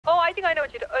I think I know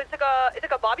what you do. It's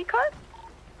like a bobby cut.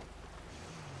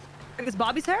 Like, is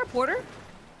Bobby's hair Porter?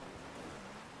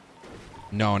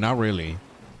 No, not really.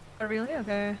 Oh, really?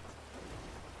 Okay.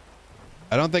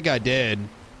 I don't think I did.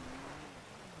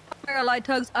 I got light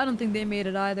tugs. I don't think they made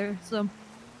it either. So.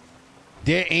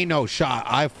 There ain't no shot.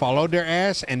 I followed their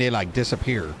ass and they like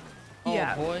disappear. Oh,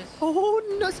 Yeah. boys.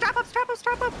 Oh no! Strap up! Strap up!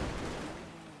 Strap up!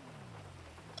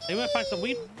 They might find some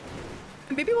weed.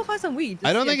 Maybe we'll find some weed.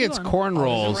 I don't think it's corn Oh,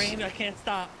 rolls. there's a rain. I can't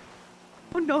stop.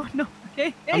 Oh no! No.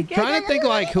 Okay. I'm trying to think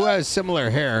like who has similar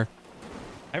hair.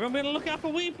 Everyone better look out for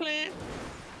weed plant.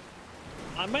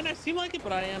 I might not seem like it,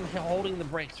 but I am holding the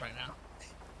brakes right now.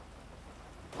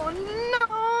 Oh no!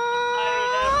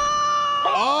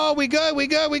 Oh, we good. We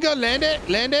good. We good. Land it.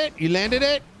 Land it. You landed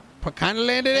it. Kind of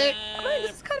landed it. Wait,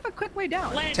 this is kind of a quick way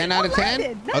down. 10 out of 10.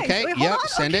 Nice. Okay. Wait, hold Yep. on.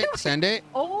 Send Okay, it. Send it.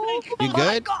 Oh, You my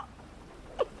good? God.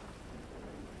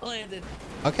 Landed.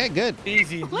 Okay. Good.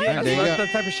 Easy. Yeah, There you that's go.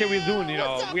 the type of shit we're doing, you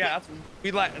know. We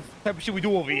like that's the type of shit we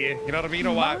do over here. You know what I mean? You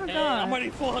know why? Oh, Hey, God. I'm ready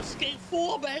for a skate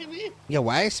 4, baby. Yeah.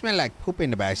 Why it smell like poop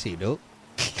in the backseat, dude?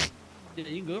 Yeah,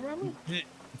 you good, Robert?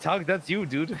 Tug, that's you,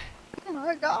 dude. Oh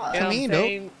my God. You know what me, I'm dude.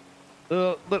 saying?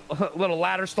 Little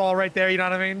ladder stall right there. You know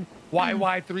what I mean?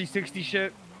 YY 360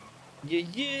 shit.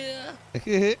 Yeah,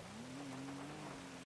 yeah.